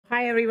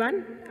Hi,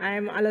 everyone.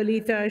 I'm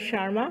Alolita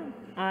Sharma.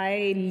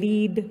 I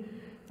lead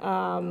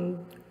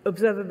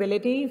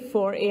observability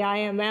for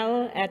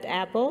AI/ML at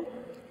Apple.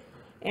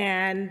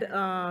 And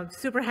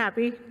super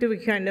happy to be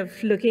kind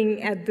of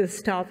looking at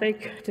this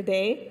topic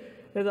today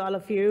with all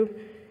of you.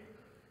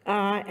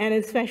 And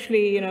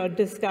especially,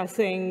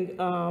 discussing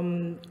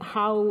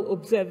how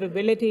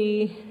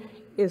observability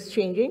is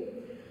changing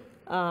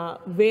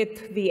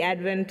with the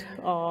advent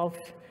of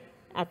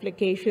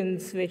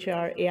applications which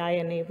are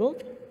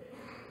AI-enabled.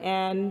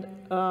 And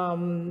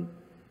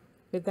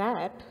with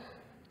that,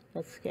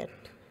 let's get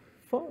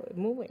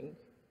moving.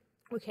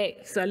 OK,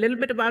 so a little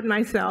bit about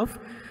myself.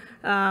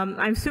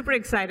 I'm super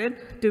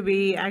excited to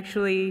be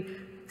actually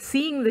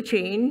seeing the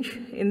change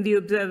in the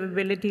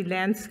observability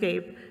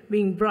landscape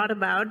being brought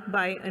about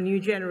by a new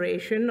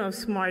generation of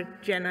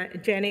smart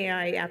Gen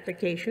AI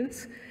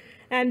applications.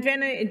 And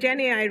Gen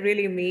AI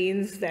really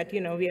means that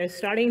we are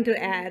starting to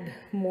add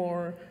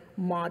more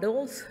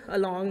models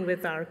along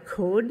with our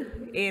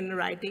code in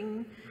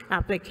writing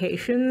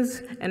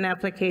applications and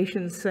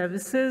application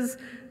services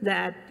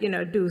that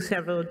do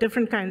several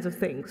different kinds of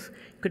things.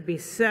 Could be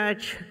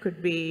search,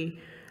 could be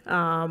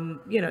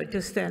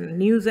just a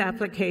news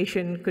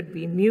application, could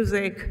be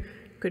music,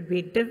 could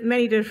be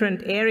many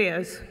different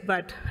areas.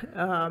 But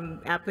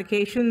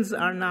applications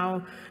are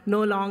now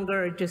no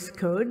longer just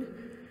code,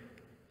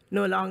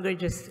 no longer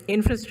just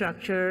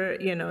infrastructure,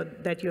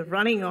 that you're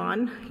running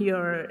on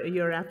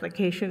your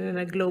application in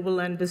a global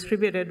and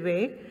distributed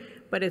way,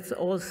 but it's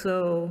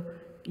also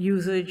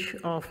usage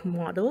of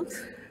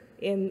models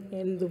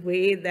in the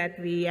way that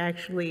we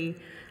actually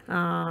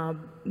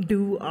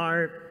do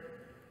our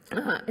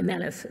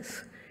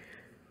analysis.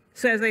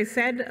 So as I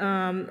said,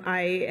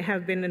 I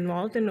have been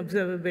involved in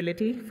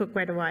observability for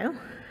quite a while,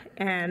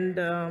 and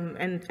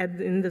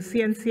in the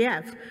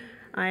CNCF,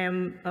 I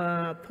am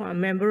a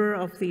member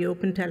of the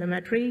Open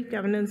Telemetry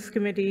Governance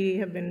Committee,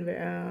 have been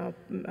a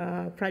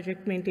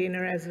project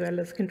maintainer as well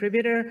as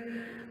contributor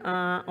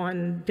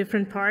on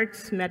different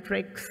parts,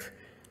 metrics,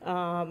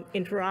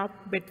 interop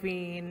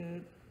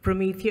between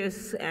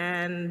Prometheus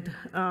and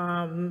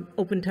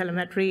Open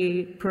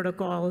Telemetry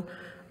protocol,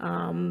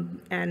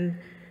 and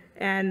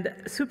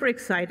super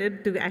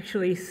excited to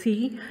actually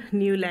see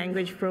new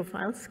language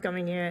profiles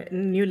coming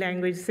in, new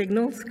language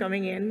signals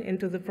coming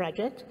into the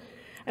project.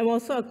 I'm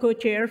also a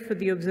co-chair for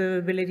the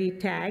observability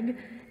tag,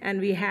 and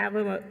we have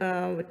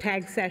a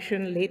tag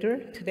session later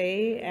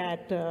today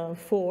at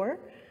 4,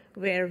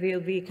 where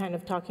we'll be kind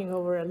of talking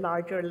over a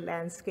larger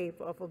landscape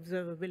of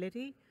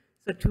observability.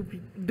 So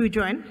do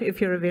join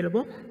if you're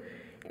available.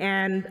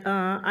 And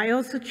I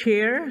also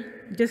joined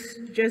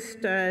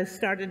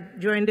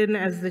in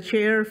as the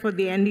chair for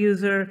the end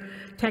user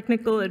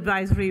technical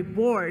advisory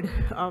board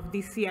of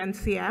the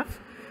CNCF,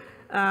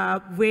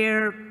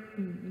 where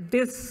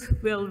this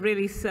will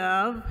really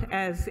serve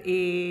as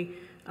a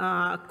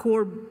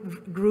core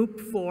group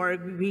for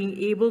being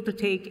able to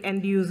take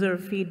end-user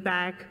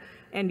feedback,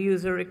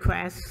 end-user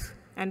requests,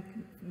 and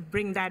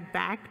bring that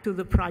back to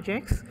the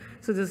projects.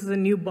 So this is a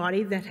new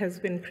body that has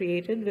been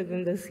created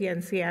within the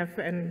CNCF,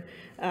 and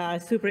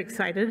super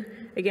excited,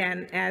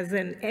 again, as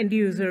an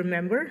end-user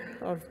member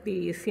of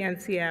the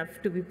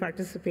CNCF to be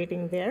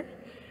participating there.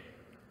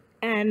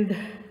 And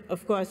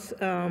of course,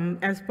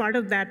 as part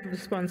of that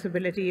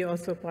responsibility,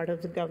 also part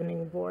of the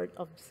governing board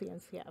of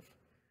CNCF.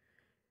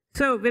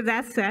 So with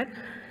that said,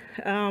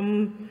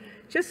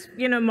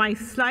 my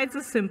slides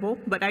are simple,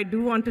 but I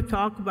do want to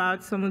talk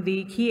about some of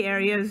the key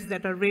areas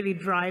that are really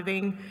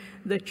driving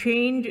the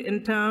change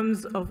in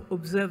terms of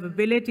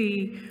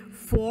observability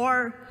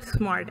for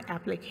smart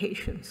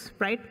applications,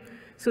 right?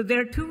 So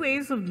there are two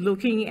ways of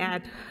looking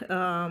at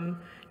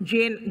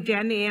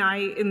Gen AI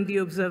in the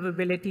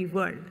observability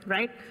world,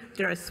 right?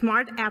 There are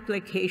smart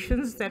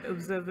applications that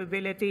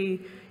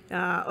observability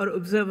or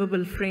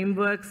observable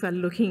frameworks are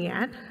looking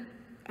at.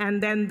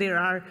 And then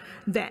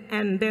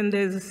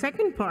there's a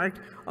second part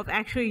of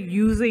actually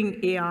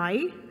using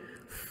AI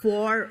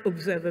for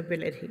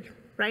observability,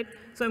 right?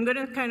 So I'm going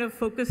to kind of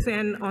focus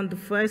in on the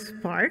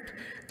first part,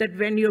 that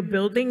when you're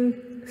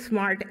building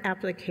smart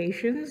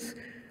applications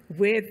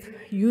with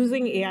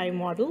using AI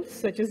models,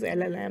 such as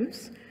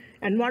LLMs,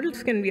 and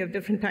models can be of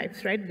different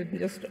types, right? They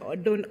just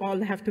don't all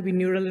have to be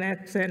neural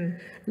nets and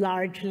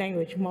large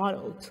language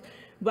models.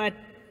 But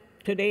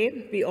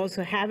today, we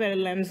also have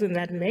LLMs in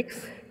that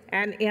mix,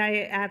 and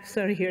AI apps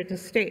are here to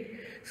stay.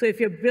 So if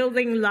you're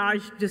building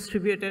large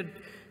distributed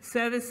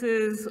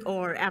services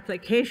or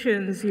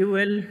applications, you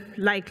will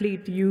likely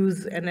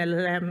use an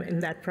LLM in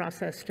that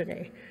process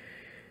today.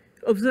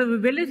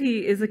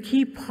 Observability is a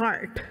key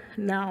part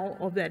now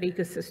of that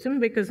ecosystem,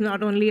 because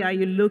not only are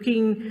you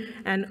looking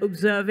and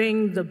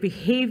observing the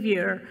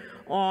behavior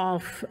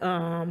of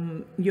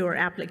your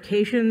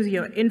applications,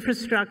 your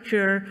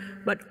infrastructure,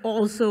 but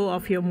also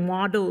of your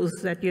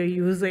models that you're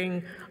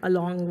using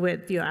along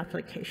with your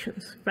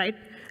applications, right?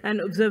 And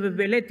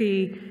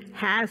observability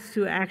has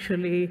to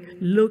actually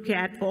look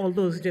at all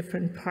those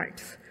different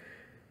parts.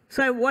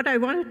 So what I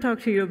want to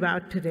talk to you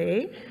about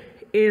today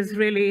is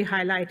really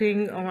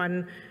highlighting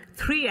on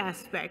three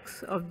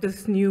aspects of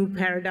this new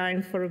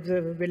paradigm for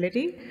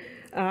observability,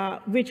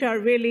 which are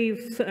really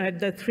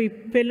the three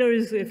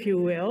pillars, if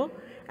you will,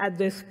 at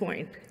this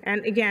point.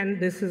 And again,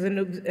 this is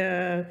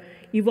an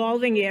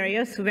evolving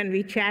area, so when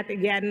we chat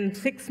again in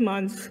 6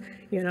 months,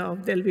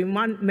 there'll be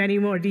many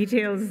more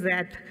details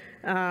that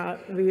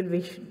we'll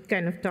be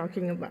kind of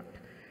talking about.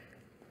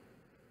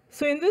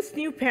 So in this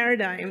new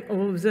paradigm of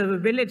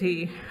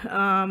observability,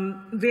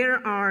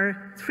 there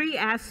are three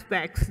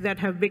aspects that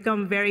have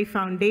become very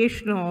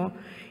foundational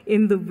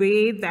in the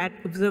way that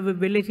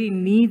observability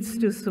needs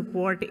to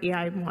support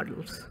AI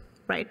models,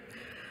 right?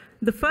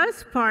 The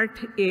first part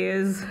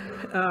is,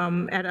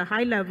 at a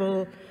high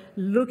level,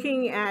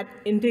 looking at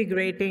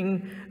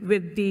integrating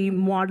with the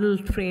model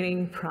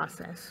training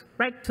process,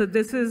 right? So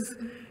this is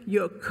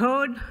your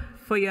code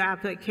for your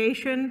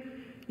application,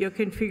 your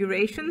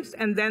configurations,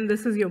 and then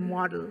this is your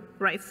model,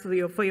 right?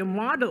 So for your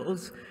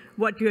models,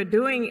 what you're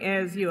doing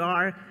is you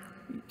are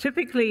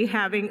typically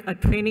having a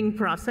training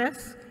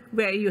process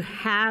where you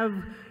have,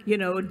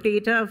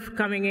 data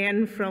coming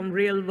in from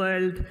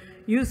real-world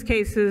use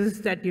cases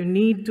that you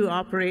need to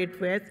operate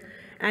with,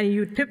 and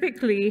you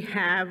typically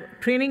have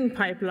training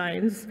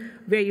pipelines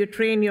where you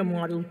train your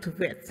model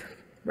with,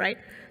 right?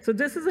 So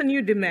this is a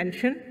new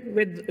dimension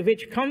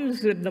which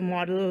comes with the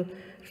model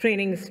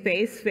training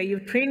space, where you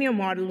train your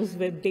models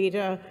with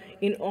data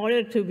in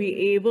order to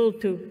be able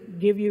to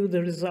give you the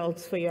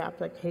results for your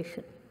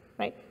application,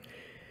 right?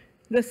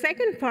 The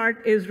second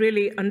part is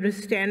really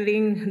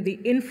understanding the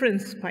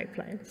inference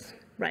pipelines,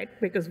 right?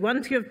 Because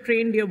once you've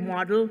trained your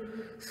model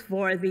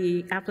for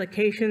the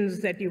applications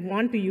that you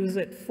want to use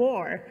it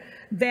for,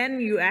 then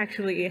you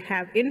actually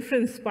have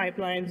inference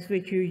pipelines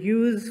which you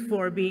use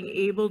for being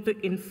able to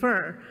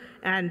infer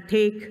and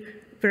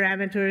take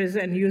parameters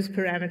and use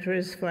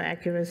parameters for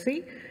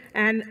accuracy.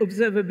 And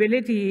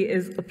observability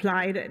is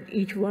applied at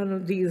each one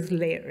of these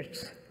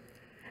layers.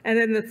 And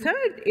then the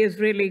third is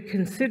really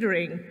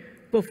considering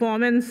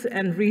performance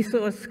and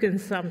resource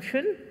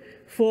consumption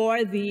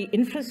for the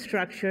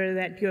infrastructure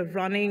that you're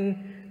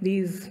running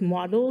these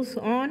models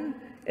on,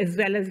 as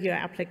well as your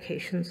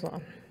applications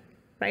on,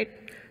 right?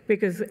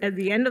 Because at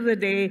the end of the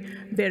day,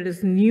 there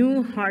is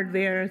new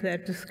hardware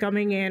that is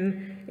coming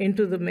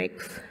into the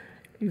mix.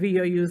 We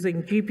are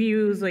using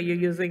GPUs or you're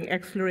using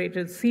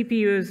accelerated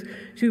CPUs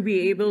to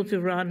be able to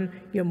run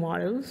your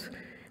models.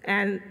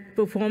 And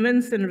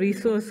performance and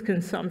resource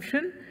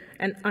consumption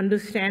and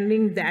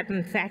understanding that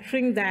and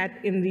factoring that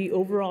in the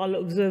overall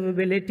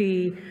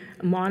observability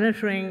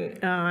monitoring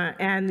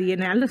and the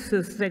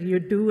analysis that you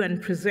do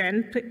and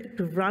present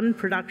to run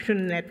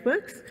production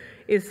networks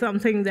is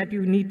something that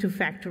you need to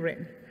factor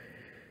in.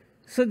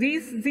 So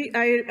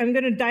I'm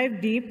going to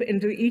dive deep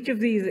into each of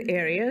these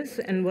areas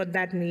and what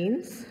that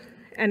means,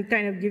 and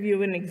kind of give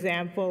you an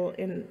example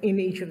in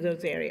each of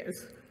those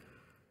areas.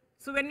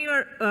 So when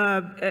you're,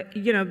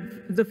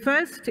 the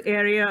first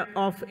area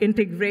of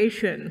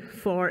integration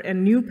for a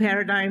new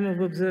paradigm of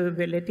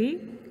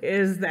observability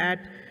is that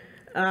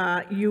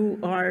you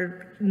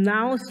are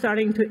now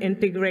starting to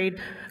integrate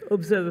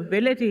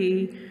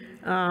observability,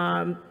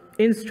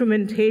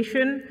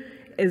 instrumentation,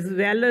 as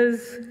well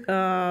as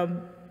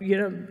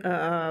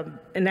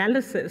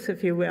analysis,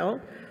 if you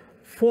will,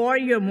 for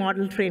your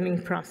model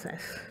training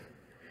process.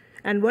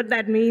 And what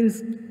that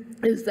means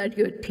is that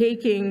you're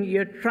taking,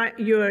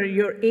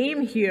 your aim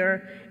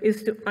here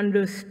is to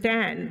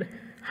understand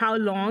how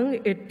long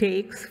it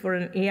takes for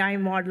an AI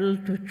model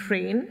to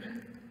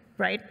train,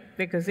 right?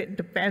 Because it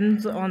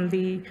depends on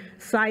the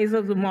size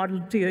of the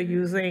model you're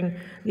using,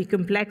 the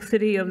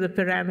complexity of the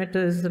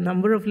parameters, the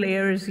number of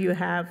layers you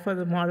have for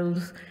the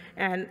models,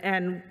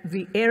 and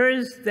the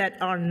errors that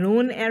are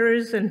known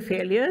errors and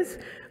failures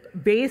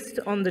based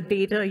on the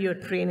data you're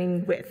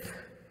training with.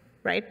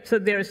 Right? So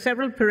there are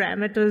several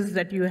parameters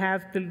that you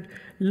have to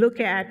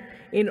look at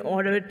in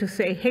order to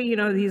say, hey,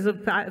 these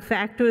are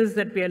factors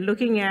that we are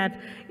looking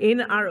at in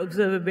our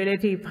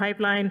observability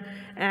pipeline,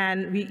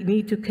 and we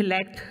need to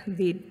collect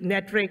the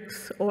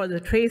metrics or the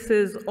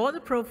traces or the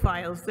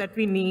profiles that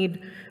we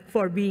need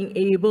for being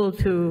able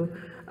to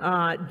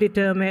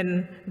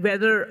determine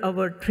whether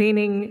our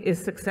training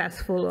is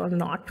successful or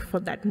not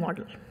for that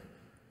model,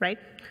 right?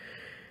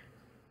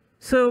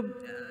 So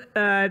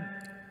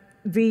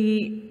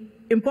the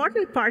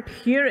important part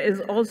here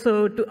is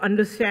also to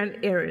understand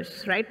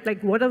errors, right?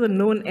 Like, what are the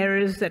known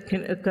errors that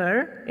can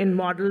occur in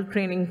model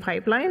training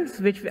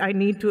pipelines, which I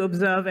need to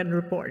observe and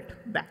report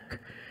back.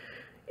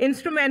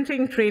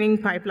 Instrumenting training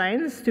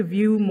pipelines to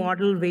view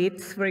model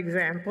weights, for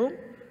example,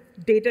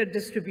 data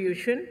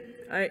distribution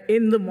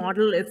in the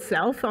model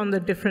itself on the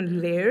different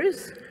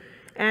layers,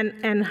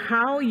 and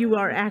how you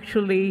are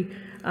actually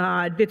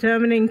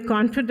determining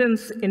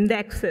confidence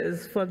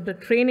indexes for the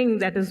training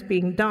that is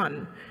being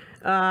done.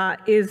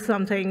 Is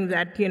something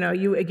that,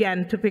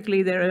 again,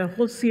 typically there are a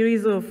whole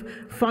series of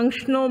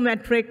functional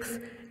metrics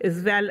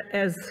as well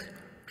as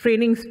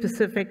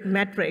training-specific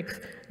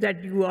metrics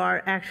that you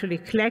are actually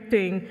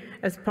collecting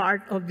as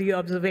part of the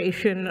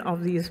observation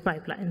of these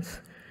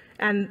pipelines.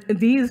 And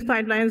these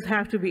pipelines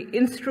have to be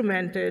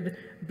instrumented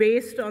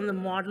based on the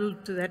model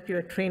that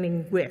you're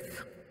training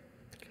with.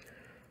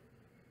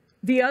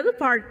 The other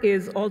part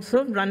is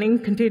also running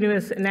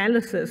continuous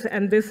analysis,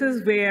 and this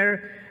is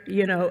where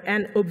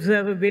an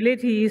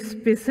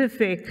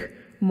observability-specific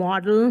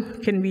model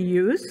can be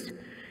used,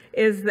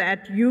 is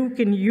that you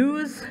can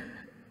use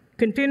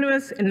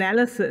continuous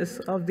analysis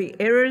of the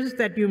errors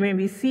that you may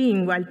be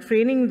seeing while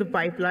training the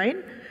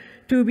pipeline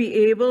to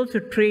be able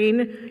to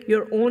train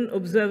your own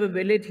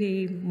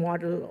observability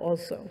model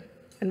also.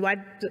 And why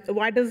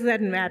does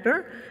that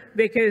matter?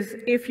 Because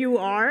if you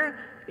are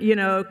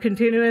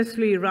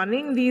continuously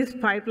running these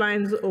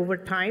pipelines over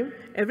time,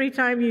 every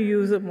time you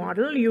use a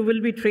model, you will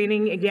be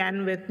training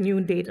again with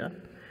new data,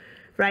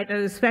 right?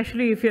 And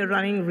especially if you're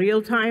running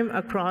real time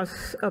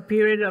across a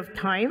period of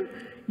time,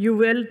 you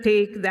will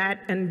take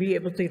that and be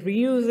able to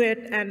reuse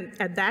it. And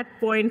at that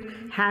point,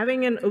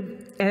 having an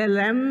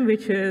LLM,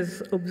 which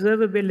is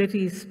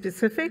observability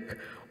specific,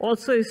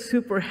 also is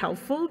super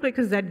helpful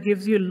because that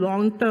gives you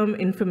long-term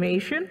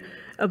information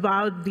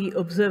about the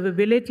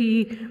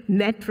observability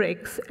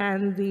metrics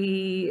and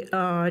the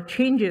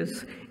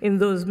changes in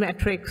those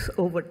metrics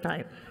over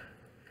time.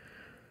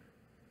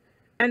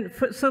 And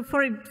so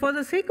for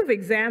the sake of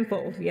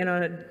example,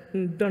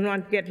 don't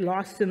want to get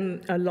lost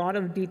in a lot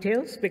of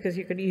details because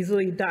you could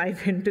easily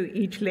dive into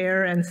each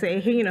layer and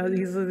say, hey,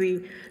 these are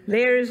the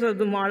layers of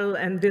the model,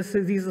 and these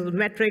are the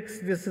metrics,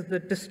 this is the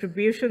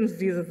distributions,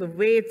 these are the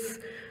weights,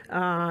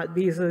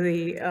 these are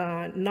the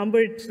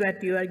numbers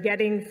that you are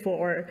getting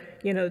for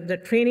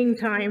the training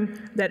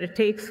time that it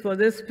takes for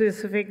this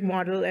specific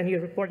model, and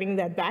you're reporting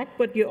that back,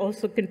 but you're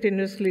also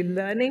continuously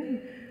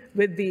learning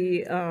with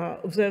the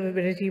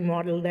observability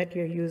model that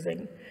you're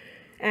using.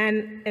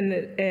 And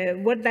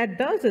what that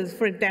does is,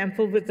 for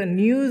example, with a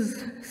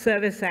news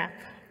service app,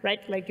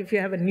 right? Like if you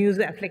have a news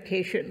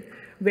application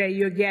where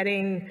you're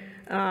getting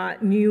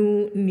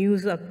new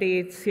news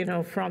updates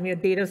from your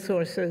data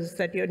sources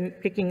that you're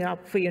picking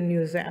up for your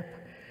news app.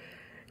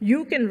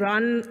 You can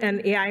run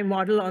an AI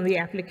model on the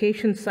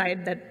application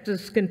side that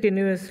is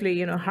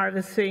continuously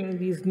harvesting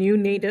these new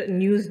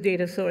news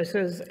data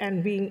sources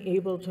and being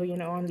able to,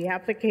 on the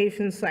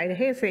application side,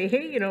 say,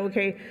 hey,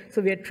 okay, so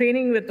we are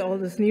training with all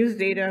this news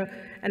data,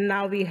 and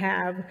now we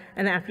have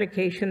an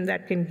application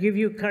that can give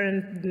you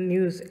current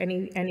news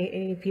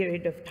any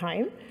period of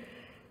time.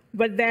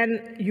 But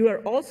then you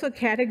are also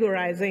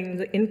categorizing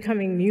the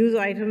incoming news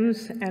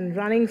items and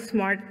running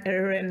smart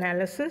error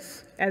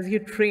analysis as you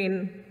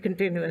train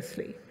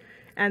continuously.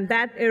 And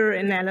that error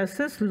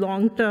analysis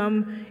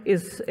long-term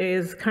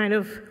is kind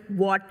of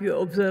what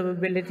your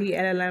observability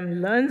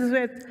LLM learns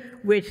with,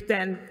 which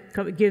then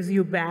gives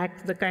you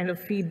back the kind of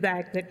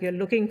feedback that you're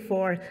looking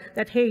for,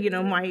 that, hey,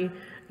 my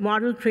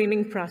model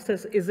training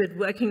process, is it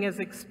working as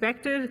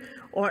expected,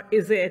 or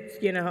is it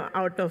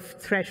out of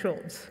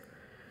thresholds?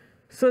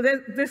 So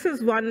this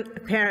is one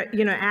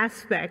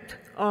aspect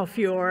of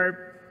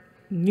your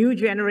new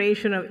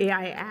generation of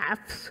AI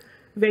apps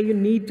where you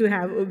need to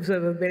have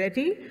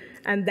observability,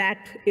 and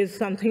that is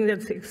something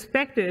that's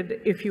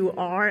expected if you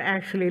are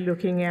actually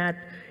looking at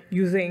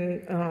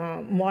using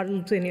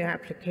models in your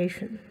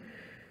application.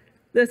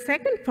 The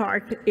second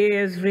part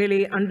is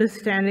really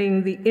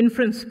understanding the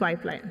inference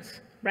pipelines,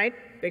 right?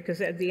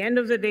 Because at the end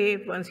of the day,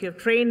 once you've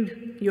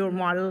trained your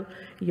model,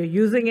 you're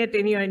using it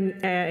in your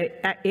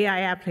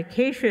AI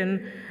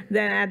application,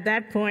 then at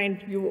that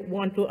point, you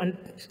want to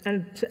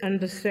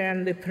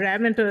understand the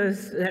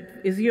parameters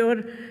that is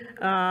your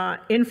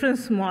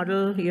inference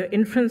model, your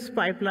inference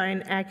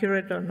pipeline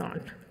accurate or not,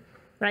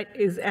 right?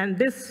 And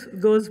this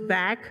goes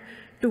back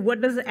to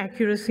what does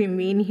accuracy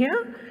mean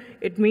here?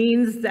 It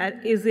means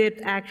that is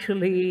it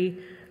actually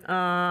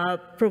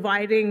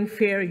providing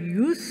fair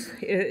use?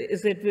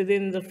 Is it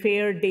within the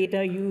fair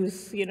data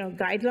use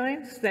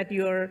guidelines that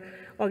your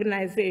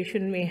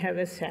organization may have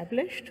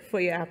established for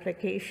your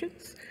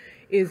applications?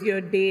 Is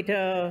your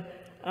data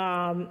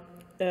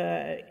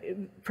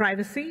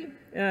privacy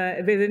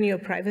within your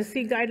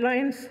privacy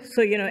guidelines?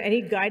 So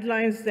any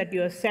guidelines that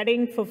you're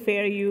setting for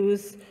fair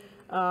use,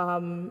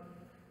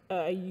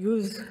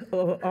 use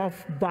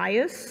of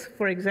bias,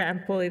 for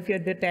example, if you're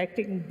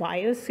detecting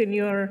bias in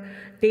your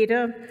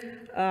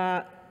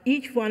data,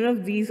 each one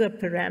of these are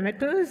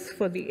parameters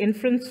for the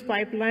inference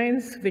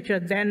pipelines, which are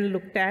then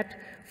looked at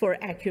for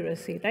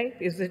accuracy, right?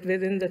 Is it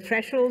within the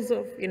thresholds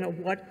of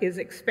what is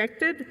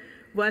expected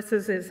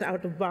versus is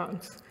out of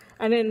bounds?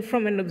 And then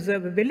from an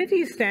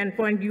observability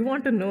standpoint, you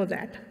want to know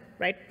that,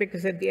 right?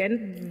 Because at the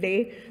end of the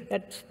day,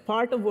 that's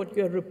part of what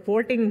you're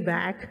reporting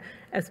back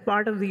as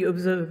part of the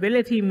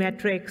observability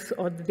metrics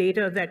or the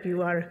data that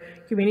you are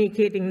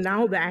communicating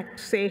now back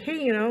to say,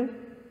 hey,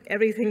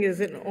 everything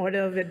is in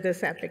order with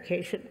this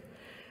application.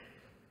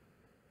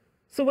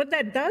 So what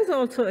that does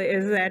also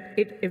is that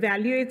it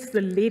evaluates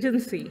the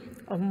latency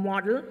of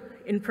model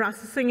in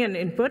processing an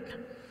input.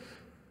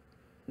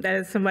 That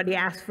is, somebody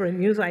asked for a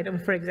news item,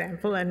 for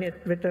example, and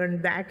it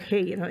returned back,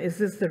 hey, is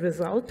this the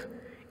result?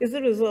 is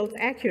the result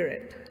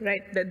accurate,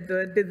 right?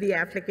 Did the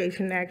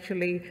application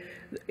actually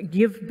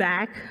give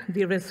back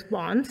the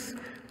response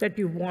that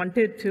you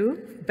wanted to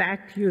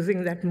back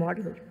using that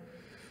model?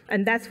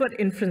 And that's what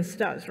inference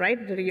does, right?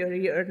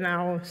 You're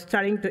now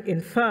starting to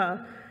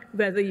infer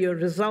whether your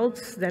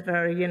results that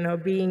are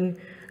being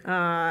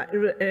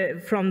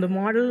from the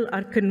model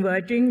are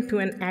converging to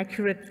an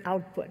accurate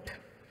output.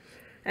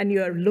 And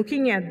you are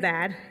looking at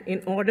that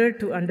in order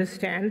to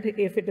understand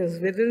if it is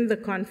within the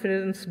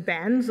confidence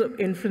bands of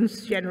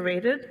inference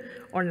generated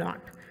or not.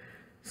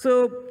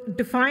 So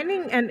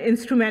defining and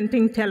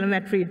instrumenting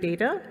telemetry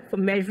data for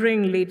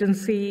measuring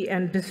latency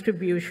and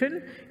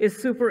distribution is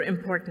super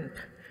important.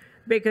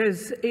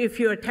 Because if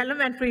your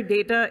telemetry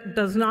data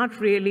does not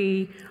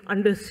really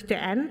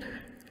understand,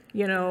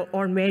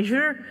 or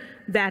measure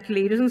that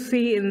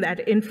latency in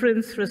that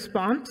inference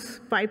response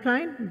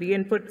pipeline, the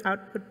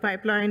input-output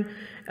pipeline,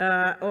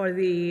 or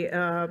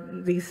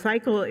the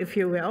cycle, if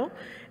you will,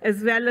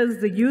 as well as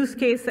the use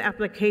case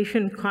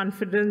application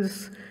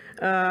confidence,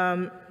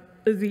 the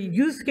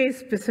use case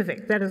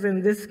specific, that is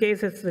in this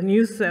case, it's the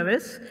news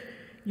service,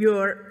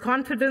 your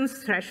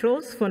confidence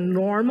thresholds for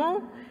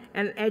normal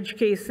and edge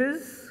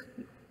cases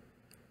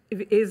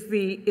is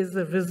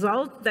the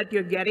result that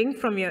you're getting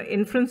from your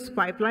inference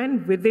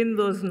pipeline within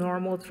those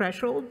normal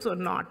thresholds or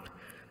not.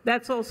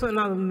 That's also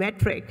another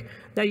metric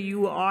that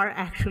you are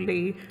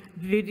actually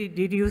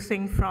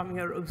deducing from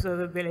your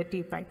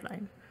observability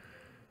pipeline.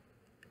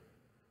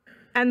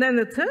 And then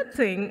the third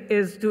thing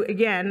is to,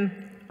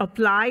 again,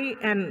 apply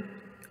an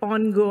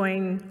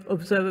ongoing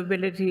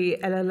observability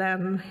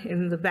LLM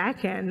in the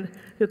back end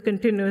to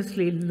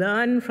continuously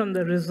learn from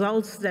the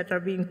results that are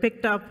being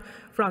picked up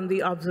from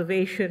the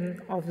observation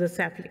of this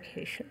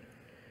application.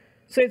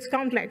 So it's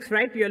complex,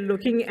 right? You're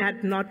looking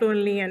at not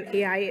only an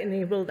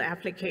AI-enabled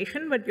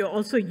application, but you're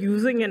also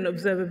using an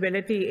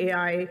observability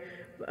AI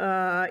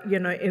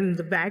in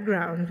the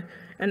background,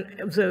 an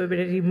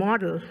observability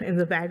model in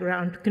the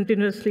background to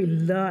continuously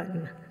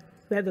learn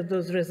whether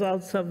those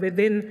results are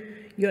within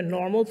your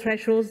normal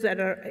thresholds that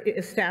are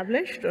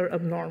established or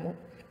abnormal.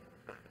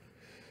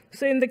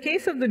 So in the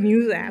case of the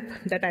news app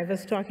that I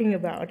was talking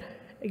about,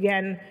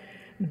 again,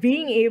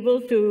 being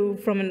able to,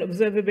 from an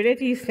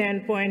observability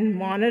standpoint,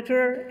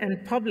 monitor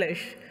and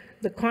publish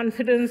the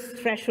confidence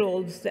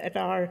thresholds that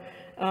are,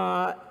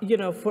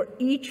 for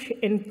each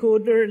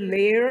encoder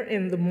layer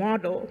in the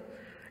model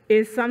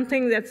is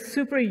something that's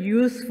super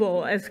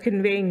useful as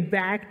conveying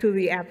back to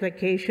the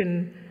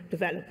application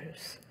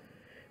developers.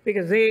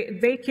 Because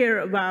they care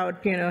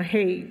about,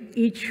 hey,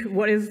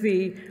 what is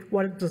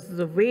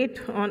the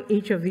weight on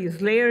each of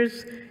these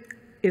layers?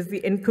 Is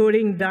the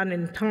encoding done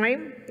in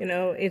time?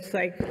 It's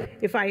like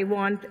if I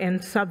want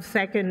a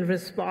sub-second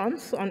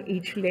response on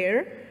each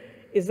layer,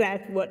 is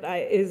that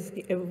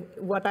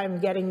what I'm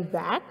getting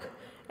back?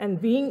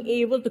 And being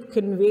able to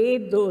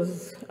convey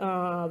those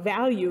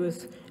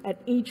values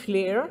at each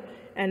layer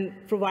and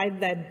provide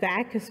that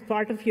back as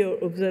part of your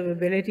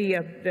observability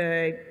of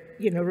the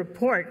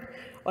report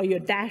or your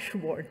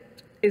dashboard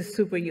is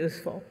super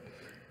useful.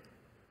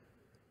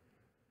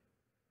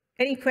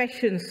 Any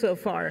questions so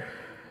far?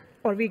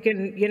 Or we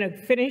can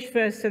finish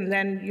first and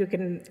then you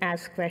can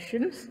ask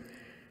questions.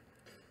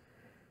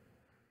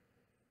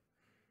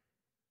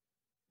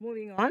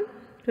 Moving on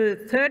to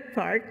the third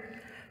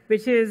part,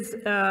 which is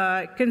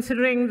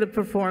considering the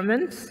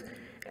performance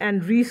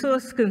and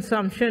resource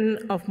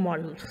consumption of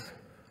models,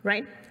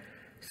 right?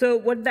 So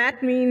what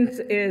that means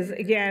is,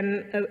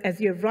 again, as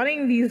you're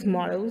running these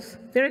models,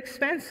 they're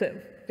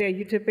expensive.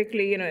 They're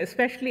typically,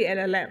 especially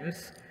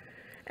LLMs.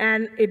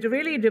 And it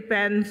really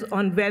depends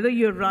on whether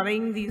you're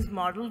running these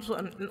models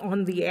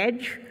on the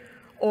edge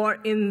or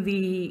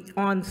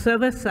on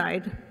server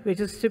side, which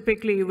is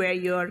typically where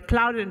your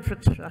cloud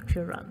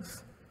infrastructure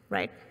runs,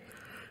 right?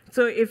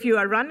 So if you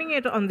are running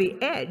it on the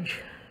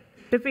edge,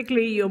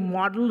 typically your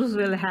models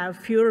will have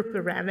fewer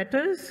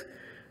parameters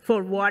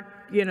for what,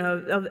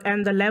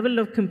 and the level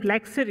of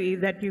complexity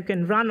that you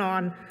can run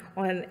on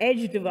an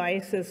edge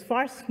device is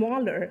far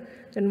smaller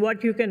than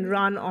what you can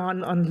run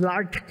on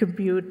large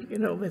compute,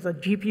 with a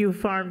GPU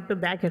farm to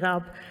back it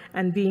up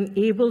and being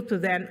able to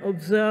then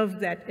observe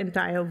that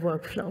entire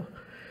workflow.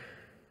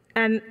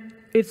 And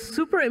it's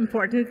super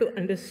important to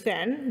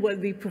understand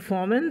what the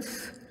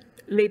performance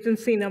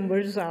latency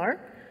numbers are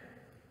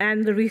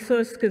and the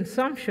resource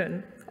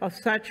consumption of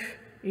such,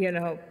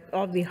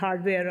 of the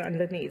hardware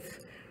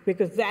underneath,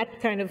 because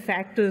that kind of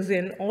factors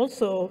in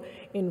also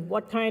in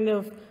what kind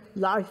of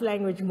large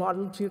language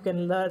models you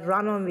can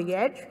run on the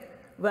edge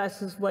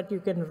versus what you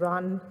can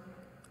run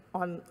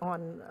on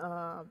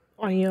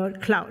your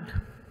cloud,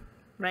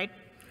 right?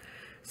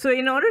 So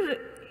in order to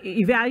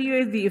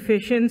evaluate the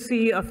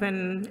efficiency of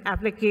an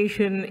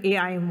application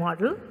AI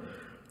model,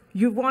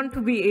 you want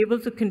to be able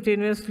to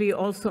continuously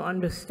also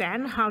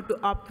understand how to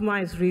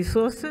optimize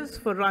resources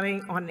for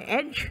running on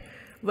edge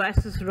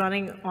versus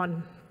running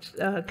on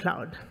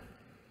cloud.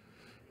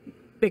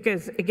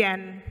 Because,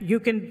 again, you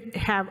can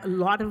have a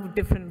lot of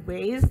different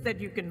ways that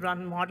you can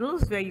run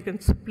models where you can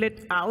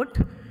split out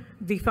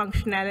the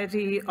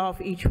functionality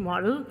of each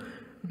model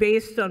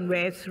based on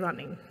where it's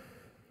running,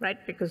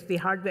 right? Because the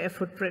hardware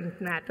footprint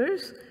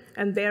matters,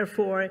 and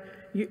therefore,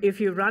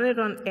 if you run it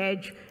on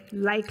edge,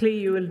 likely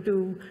you will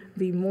do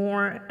the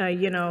more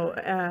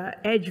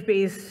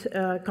edge-based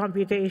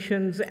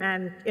computations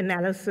and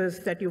analysis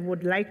that you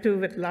would like to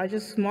with larger,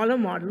 smaller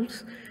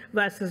models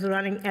versus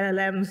running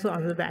LLMs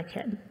on the back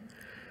end.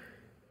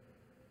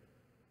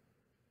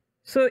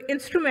 So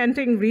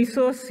instrumenting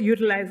resource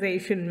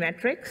utilization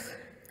metrics,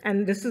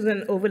 and this is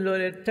an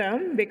overloaded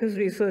term because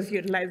resource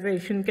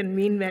utilization can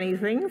mean many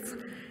things.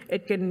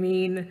 It can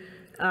mean,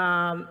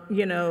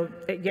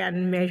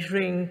 again,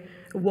 measuring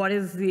what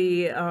is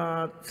the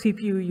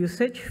CPU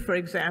usage, for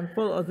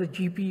example, or the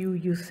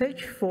GPU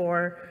usage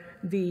for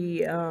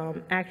the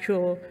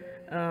actual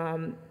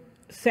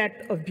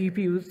set of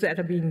GPUs that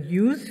are being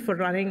used for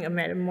running a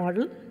meta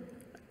model.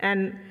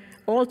 And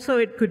also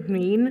it could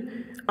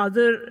mean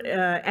other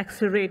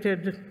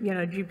accelerated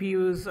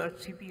GPUs or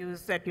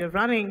CPUs that you're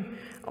running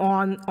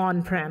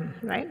on-prem,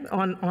 right,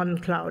 on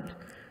cloud.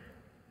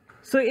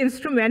 So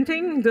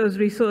instrumenting those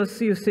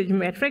resource usage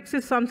metrics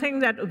is something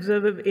that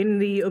in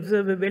the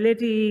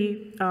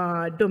observability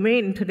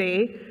domain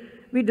today,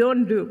 we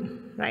don't do,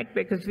 right?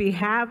 Because we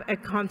have a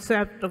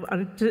concept of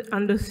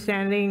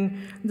understanding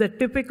the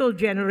typical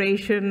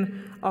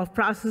generation of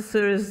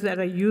processors that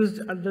are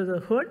used under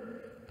the hood.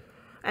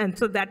 And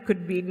so that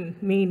could mean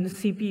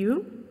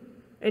CPU,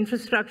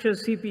 infrastructure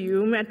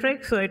CPU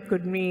metrics, so it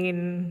could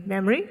mean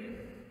memory.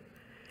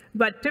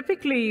 But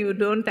typically, you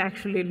don't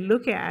actually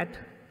look at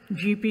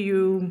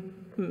GPU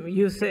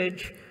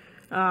usage,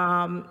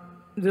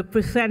 the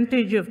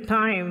percentage of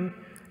time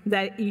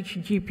that each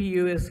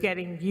GPU is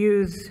getting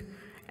used.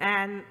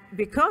 And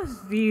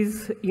because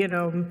these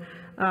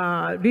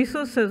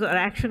resources are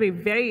actually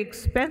very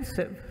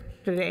expensive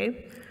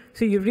today,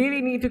 so you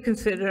really need to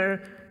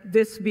consider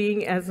this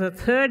being as a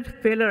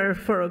third pillar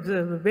for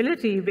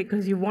observability,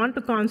 because you want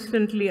to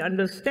constantly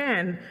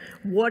understand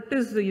what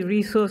is the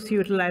resource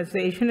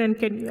utilization and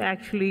can you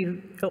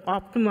actually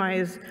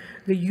optimize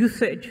the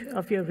usage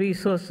of your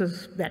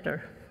resources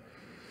better,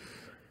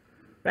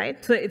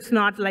 right? So it's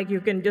not like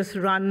you can just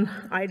run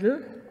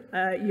idle.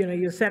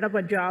 You set up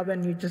a job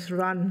and you just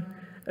run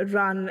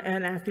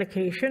an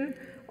application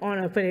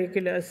on a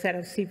particular set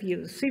of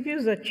CPUs.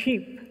 CPUs are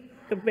cheap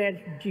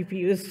compared to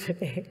GPUs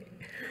today.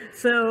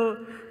 So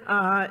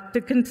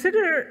to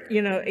consider,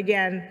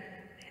 again,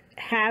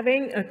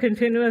 having a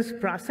continuous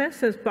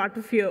process as part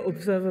of your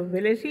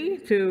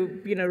observability to,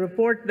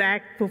 report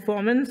back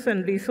performance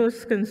and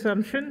resource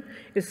consumption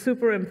is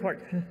super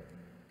important.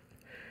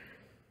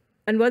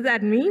 And what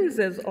that means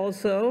is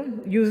also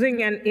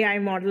using an AI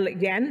model,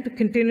 again, to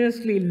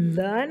continuously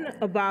learn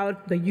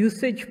about the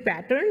usage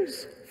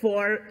patterns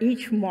for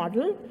each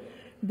model,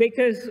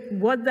 because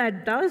what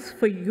that does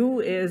for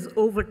you is,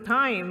 over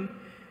time,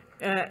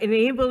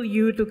 enable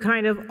you to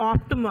kind of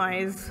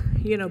optimize,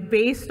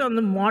 based on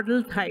the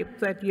model type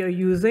that you're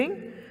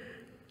using,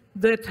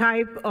 the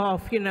type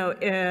of,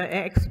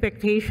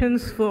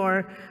 expectations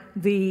for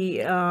the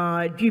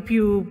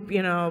GPU,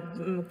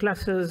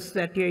 clusters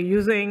that you're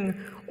using,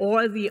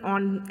 or the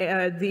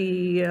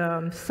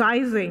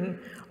sizing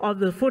of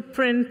the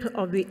footprint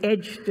of the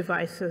edge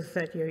devices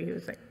that you're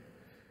using.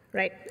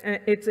 Right?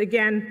 It's,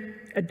 again,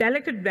 a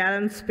delicate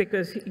balance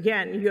because,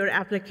 again, your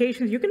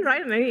applications, you can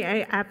write on any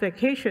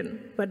application,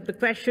 but the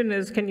question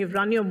is, can you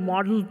run your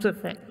models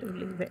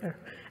effectively there?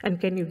 And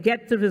can you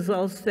get the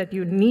results that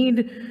you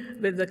need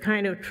with the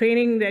kind of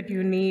training that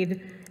you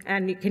need?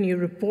 And can you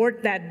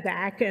report that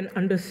back and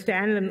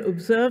understand and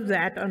observe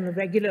that on a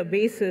regular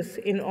basis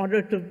in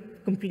order to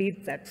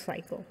complete that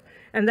cycle?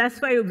 And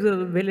that's why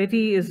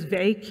observability is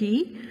very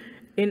key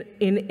in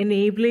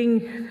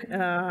enabling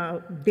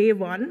day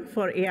one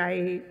for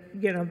AI,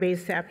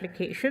 based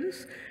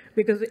applications,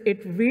 because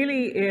it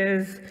really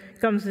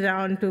comes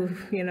down to,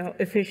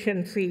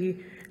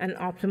 efficiency and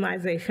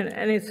optimization.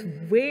 And it's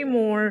way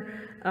more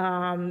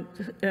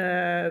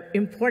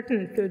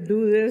important to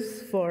do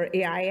this for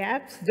AI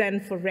apps than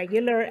for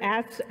regular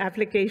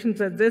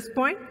applications at this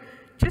point,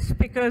 just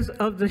because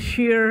of the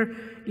sheer,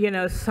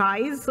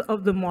 size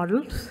of the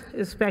models,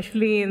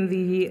 especially in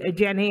the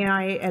Gen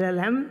AI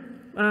LLM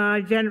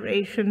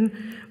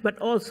generation, but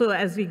also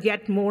as we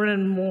get more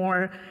and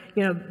more,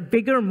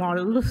 bigger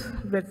models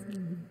with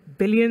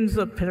billions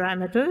of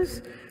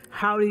parameters,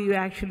 how do you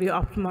actually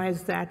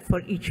optimize that for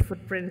each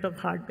footprint of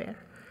hardware?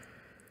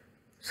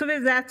 So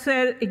with that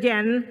said,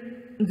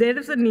 again, there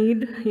is a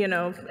need,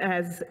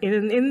 as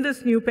in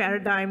this new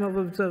paradigm of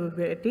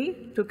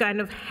observability, to kind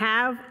of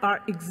have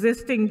our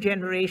existing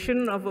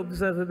generation of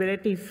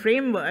observability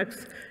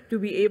frameworks to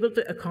be able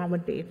to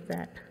accommodate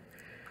that.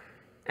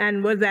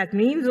 And what that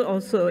means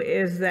also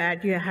is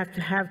that you have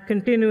to have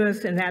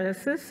continuous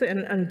analysis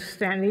and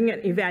understanding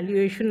and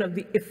evaluation of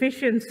the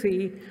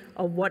efficiency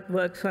of what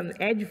works on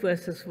edge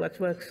versus what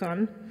works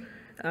on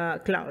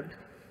cloud.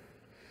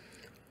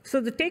 So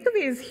the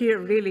takeaways here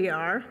really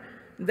are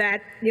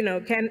that,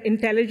 can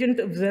intelligent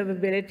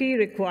observability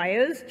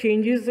requires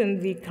changes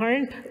in the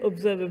current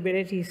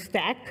observability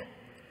stack,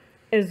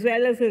 as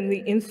well as in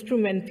the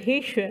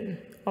instrumentation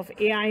of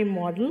AI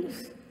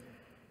models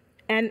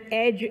and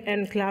edge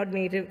and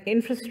cloud-native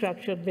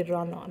infrastructure they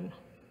run on.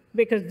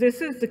 Because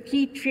this is the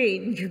key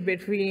change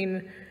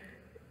between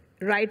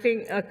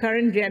writing a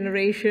current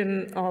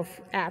generation of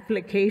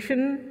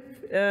application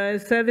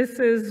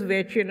services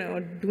which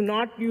do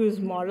not use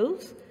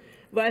models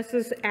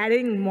versus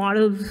adding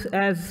models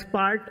as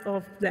part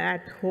of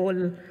that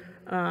whole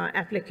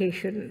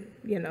application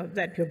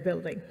that you're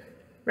building,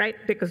 right?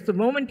 Because the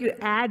moment you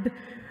add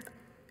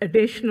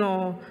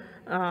additional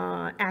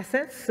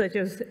assets such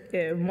as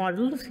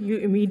models, you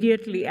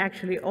immediately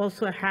actually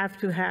also have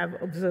to have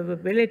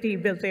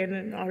observability built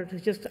in order to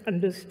just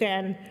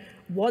understand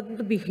what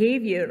the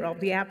behavior of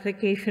the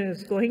application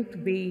is going to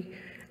be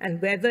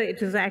and whether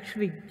it is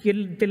actually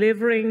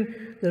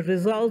delivering the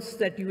results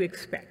that you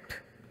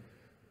expect,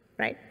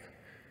 right?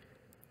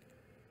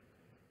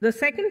 The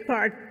second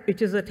part,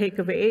 which is a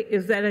takeaway,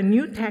 is that a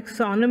new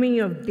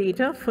taxonomy of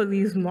data for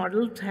these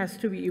models has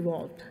to be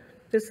evolved.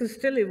 This is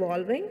still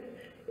evolving.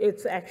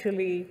 It's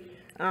actually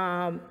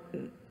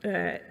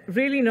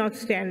really not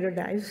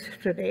standardized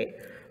today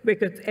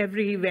because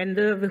every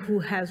vendor who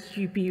has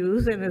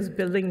GPUs and is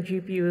building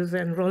GPUs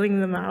and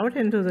rolling them out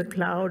into the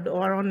cloud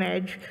or on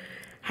edge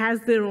has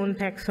their own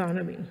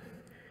taxonomy.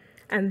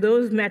 And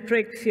those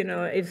metrics,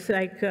 it's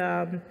like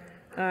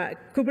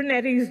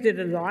Kubernetes did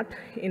a lot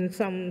in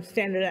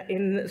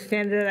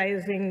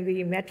standardizing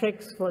the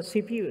metrics for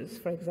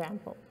CPUs, for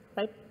example,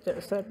 right? There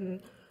are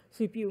certain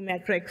CPU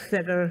metrics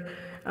that are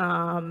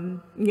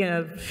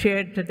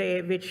shared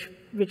today, which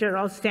are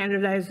all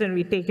standardized and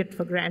we take it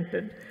for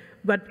granted.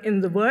 But in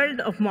the world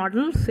of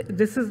models,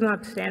 this is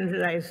not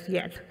standardized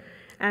yet.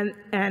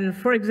 And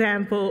for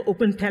example,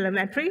 open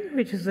telemetry,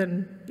 which is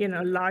a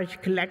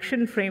large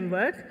collection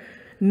framework,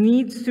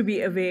 needs to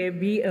be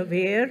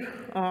aware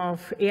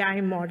of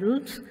AI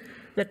models,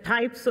 the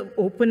types of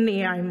open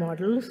AI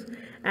models,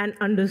 and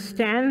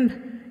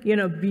understand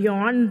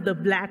beyond the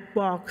black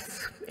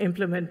box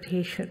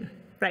implementation,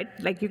 right?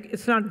 Like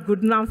it's not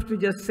good enough to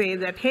just say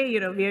that, hey,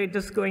 we are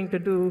just going to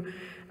do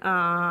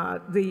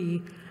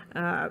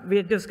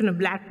we're just going to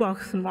black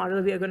box the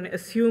model. We are going to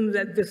assume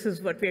that this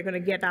is what we're going to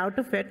get out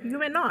of it. You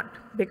may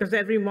not, because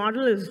every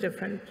model is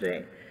different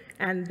today.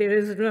 And there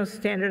is no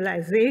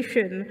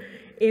standardization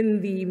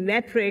in the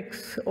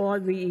metrics or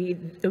the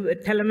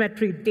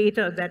telemetry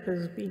data that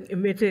is being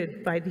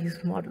emitted by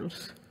these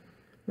models,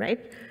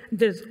 right?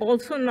 There's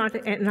also not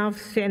enough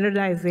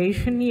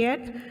standardization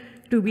yet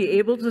to be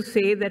able to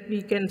say that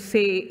we can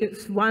say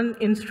it's one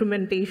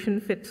instrumentation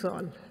fits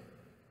all.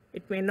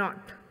 It may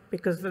not,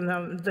 because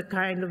the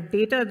kind of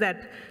data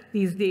that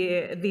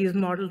these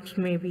models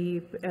may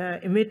be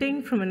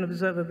emitting from an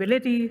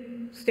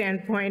observability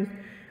standpoint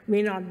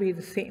may not be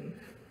the same.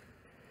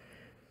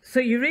 So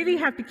you really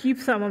have to keep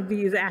some of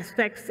these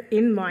aspects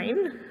in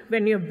mind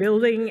when you're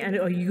building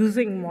or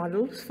using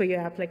models for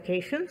your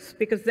applications,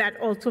 because that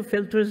also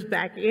filters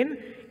back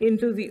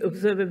into the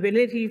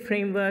observability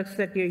frameworks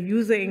that you're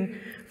using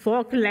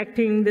for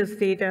collecting this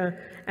data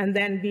and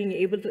then being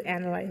able to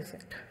analyze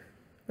it,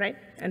 right?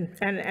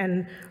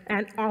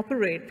 And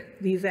operate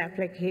these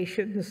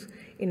applications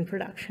in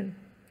production.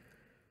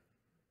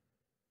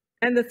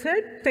 And the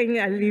third thing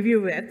I'll leave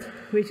you with,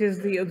 which is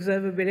the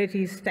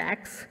observability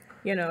stacks,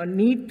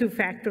 need to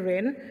factor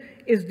in,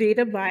 is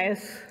data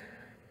bias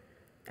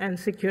and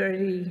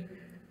security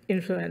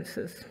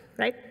influences,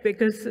 right?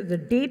 Because the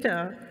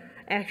data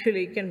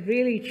actually can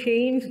really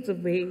change the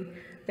way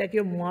that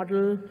your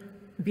model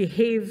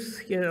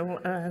behaves,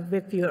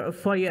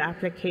 for your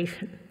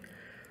application.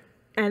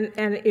 And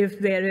if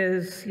there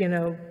is,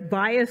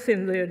 bias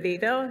in their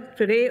data,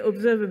 today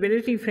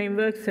observability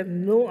frameworks have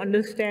no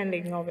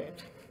understanding of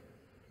it.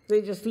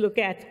 They just look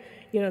at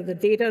the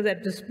data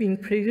that is being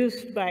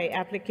produced by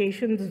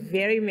applications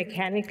very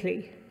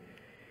mechanically.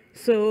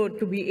 So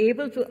to be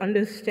able to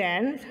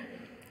understand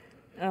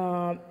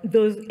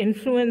those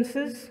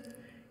influences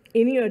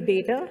in your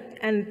data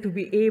and to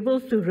be able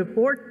to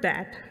report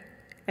that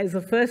as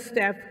a first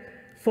step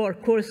for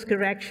course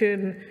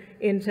correction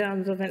in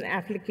terms of an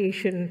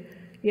application,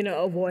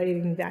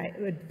 avoiding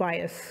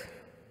bias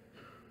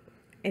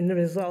in the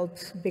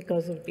results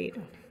because of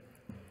data.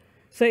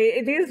 So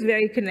it is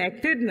very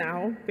connected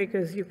now,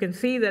 because you can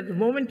see that the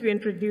moment you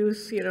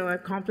introduce, a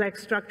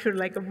complex structure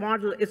like a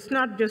model, it's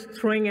not just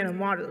throwing in a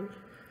model.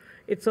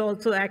 It's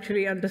also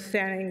actually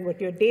understanding what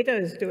your data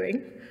is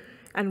doing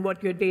and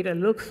what your data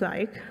looks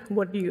like,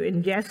 what you're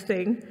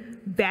ingesting,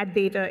 bad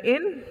data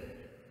in,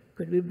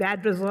 could be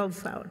bad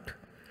results out,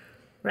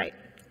 right?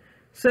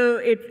 So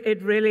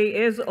it really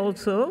is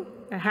also,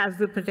 has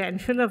the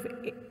potential of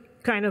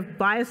kind of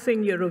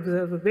biasing your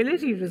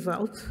observability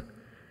results,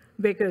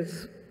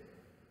 because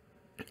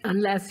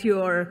unless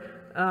your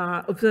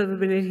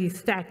observability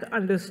stack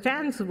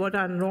understands what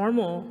are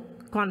normal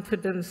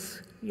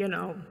confidence,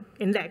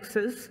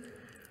 indexes,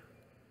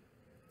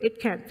 it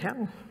can't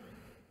tell,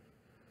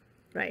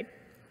 right?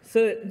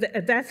 So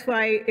that's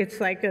why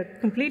it's like a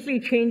completely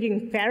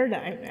changing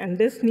paradigm, and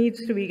this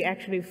needs to be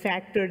actually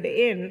factored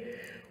in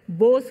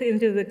both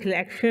into the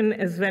collection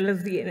as well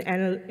as the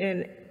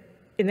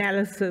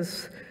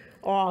analysis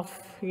of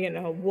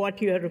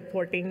what you're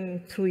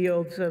reporting through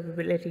your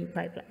observability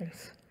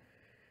pipelines.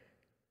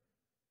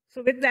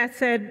 So with that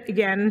said,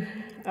 again,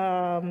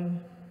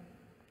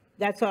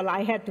 that's all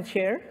I had to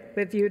share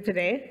with you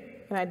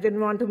today. And I didn't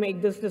want to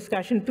make this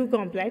discussion too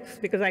complex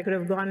because I could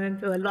have gone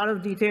into a lot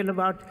of detail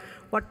about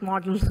what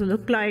models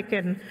look like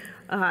and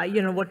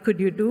what could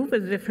you do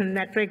with different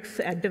metrics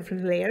at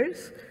different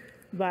layers.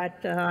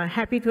 But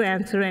happy to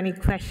answer any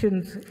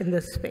questions in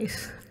this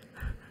space.